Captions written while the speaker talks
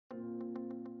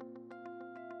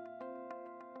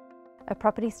A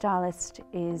property stylist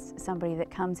is somebody that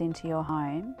comes into your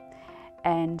home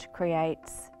and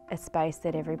creates a space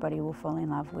that everybody will fall in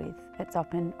love with. It's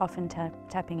often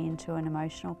tapping into an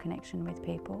emotional connection with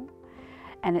people,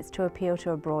 and it's to appeal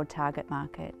to a broad target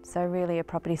market. So really a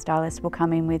property stylist will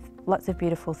come in with lots of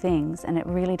beautiful things, and it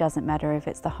really doesn't matter if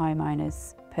it's the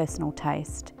homeowner's personal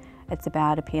taste. It's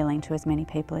about appealing to as many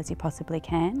people as you possibly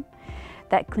can.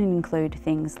 That can include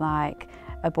things like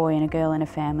a boy and a girl in a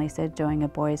family, so doing a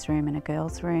boys' room and a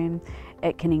girls' room.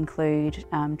 It can include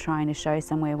trying to show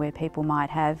somewhere where people might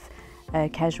have a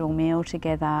casual meal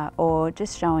together, or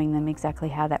just showing them exactly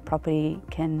how that property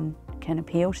can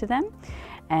appeal to them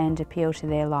and appeal to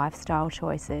their lifestyle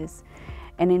choices.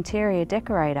 An interior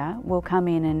decorator will come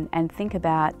in and think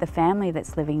about the family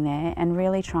that's living there and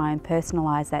really try and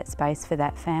personalise that space for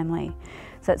that family.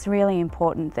 So it's really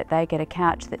important that they get a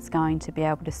couch that's going to be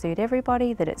able to suit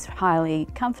everybody, that it's highly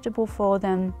comfortable for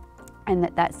them, and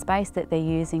that space that they're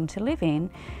using to live in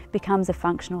becomes a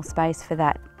functional space for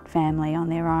that family on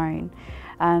their own.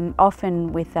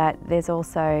 Often with that, there's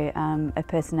also a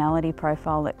personality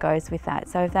profile that goes with that.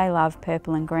 So if they love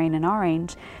purple and green and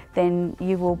orange, then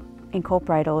you will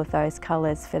incorporate all of those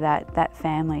colours for that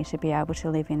family to be able to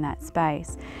live in that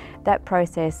space. That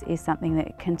process is something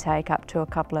that can take up to a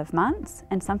couple of months,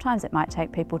 and sometimes it might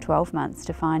take people 12 months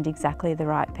to find exactly the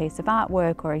right piece of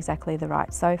artwork or exactly the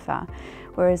right sofa.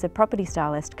 Whereas a property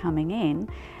stylist coming in,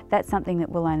 that's something that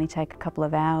will only take a couple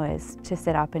of hours to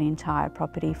set up an entire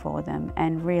property for them,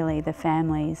 and really the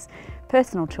family's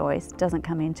personal choice doesn't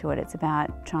come into it. It's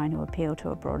about trying to appeal to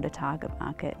a broader target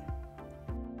market.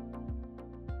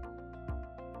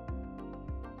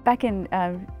 Back in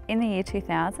the year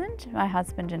 2000, my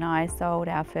husband and I sold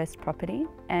our first property,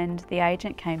 and the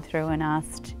agent came through and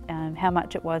asked how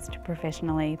much it was to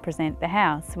professionally present the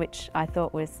house, which I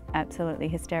thought was absolutely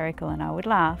hysterical, and I would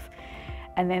laugh.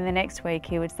 And then the next week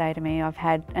he would say to me, I've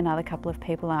had another couple of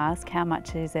people ask, how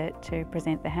much is it to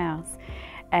present the house?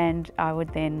 And I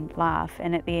would then laugh.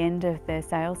 And at the end of the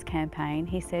sales campaign,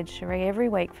 he said, Cheree, every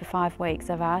week for 5 weeks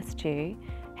I've asked you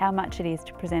how much it is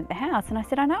to present the house. And I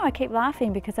said, I know, I keep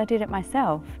laughing because I did it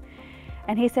myself.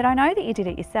 And he said, I know that you did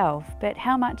it yourself, but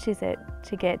how much is it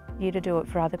to get you to do it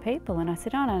for other people? And I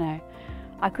said, oh, no,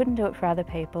 I couldn't do it for other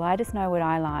people. I just know what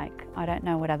I like. I don't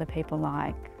know what other people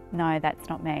like. No, that's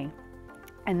not me.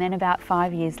 And then about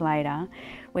 5 years later,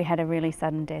 we had a really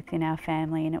sudden death in our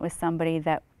family, and it was somebody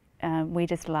that we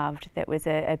just loved, that was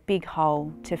a big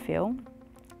hole to fill,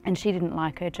 and she didn't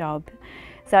like her job.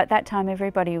 So at that time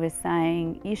everybody was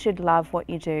saying, you should love what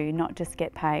you do, not just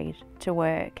get paid to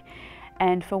work.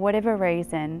 And for whatever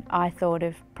reason, I thought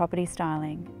of property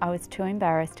styling. I was too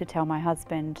embarrassed to tell my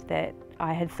husband that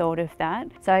I had thought of that.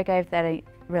 So I gave that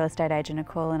real estate agent a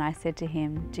call and I said to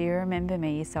him, do you remember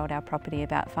me? You sold our property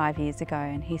about 5 years ago.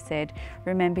 And he said,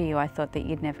 remember you, I thought that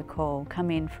you'd never call. Come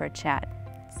in for a chat.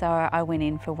 So I went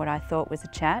in for what I thought was a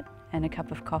chat and a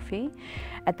cup of coffee.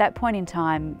 At that point in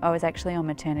time, I was actually on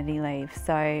maternity leave,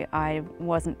 so I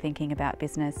wasn't thinking about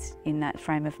business in that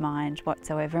frame of mind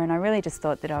whatsoever, and I really just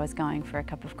thought that I was going for a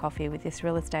cup of coffee with this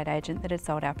real estate agent that had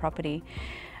sold our property.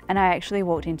 And I actually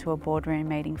walked into a boardroom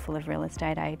meeting full of real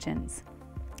estate agents.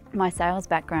 My sales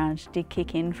background did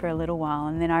kick in for a little while,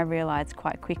 and then I realised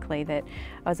quite quickly that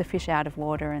I was a fish out of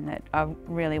water and that I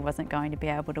really wasn't going to be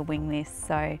able to wing this.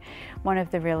 So one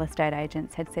of the real estate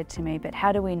agents had said to me, but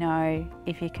how do we know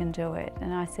if you can do it?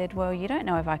 And I said, well, you don't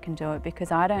know if I can do it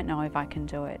because I don't know if I can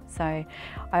do it. So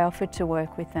I offered to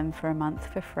work with them for a month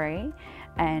for free,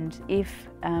 and if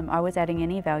I was adding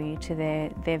any value to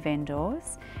their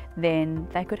vendors, then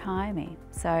they could hire me.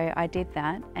 So I did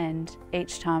that, and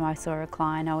each time I saw a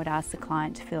client, I would ask the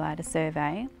client to fill out a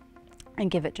survey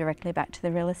and give it directly back to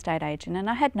the real estate agent. And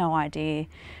I had no idea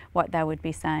what they would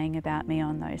be saying about me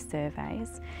on those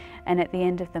surveys. And at the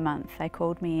end of the month, they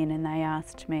called me in and they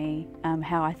asked me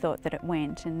how I thought that it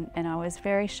went. And I was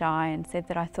very shy and said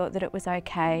that I thought that it was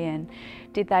okay, and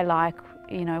did they like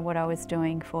what I was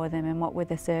doing for them, and what were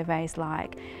the surveys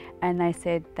like. And they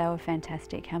said they were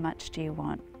fantastic. How much do you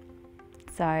want?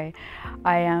 So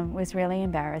I was really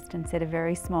embarrassed and said a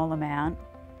very small amount.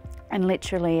 And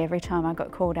literally every time I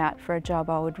got called out for a job,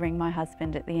 I would ring my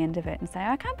husband at the end of it and say,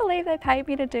 I can't believe they paid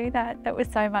me to do that. That was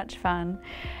so much fun.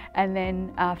 And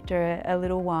then after a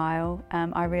little while,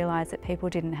 I realised that people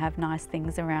didn't have nice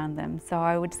things around them. So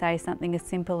I would say something as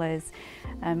simple as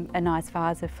a nice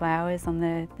vase of flowers on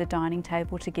the dining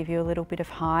table to give you a little bit of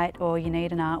height, or you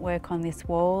need an artwork on this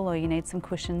wall, or you need some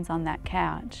cushions on that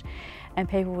couch. And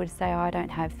people would say, oh, I don't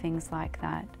have things like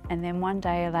that. And then one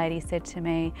day a lady said to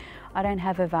me, I don't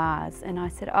have a vase. And I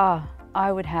said, oh,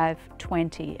 I would have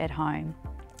 20 at home.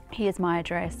 here's my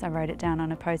address. I wrote it down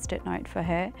on a post-it note for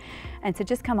her and said,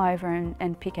 just come over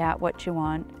and pick out what you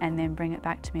want and then bring it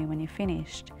back to me when you're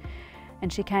finished.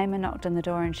 And she came and knocked on the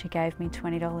door and she gave me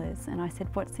 $20. And I said,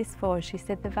 what's this for? She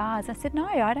said, the vase. I said, no,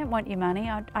 I don't want your money.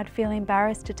 I'd feel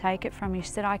embarrassed to take it from you. She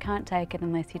said, I can't take it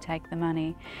unless you take the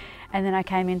money. And then I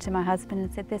came into my husband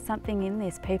and said, there's something in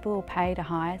this. People will pay to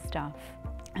hire stuff.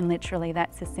 And literally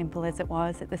that's as simple as it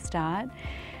was at the start.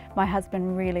 My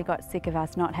husband really got sick of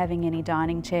us not having any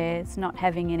dining chairs, not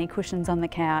having any cushions on the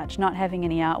couch, not having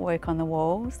any artwork on the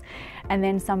walls. And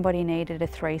then somebody needed a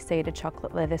 3-seater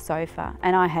chocolate leather sofa,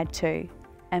 and I had 2.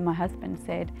 And my husband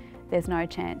said, there's no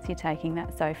chance you're taking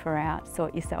that sofa out,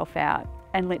 sort yourself out.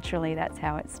 And literally that's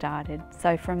how it started.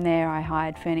 So from there I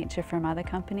hired furniture from other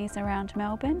companies around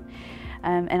Melbourne.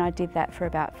 And I did that for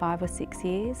about 5 or 6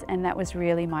 years, and that was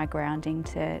really my grounding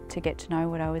to get to know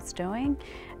what I was doing.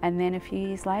 And then a few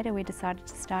years later we decided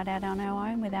to start out on our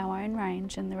own with our own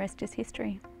range, and the rest is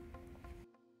history.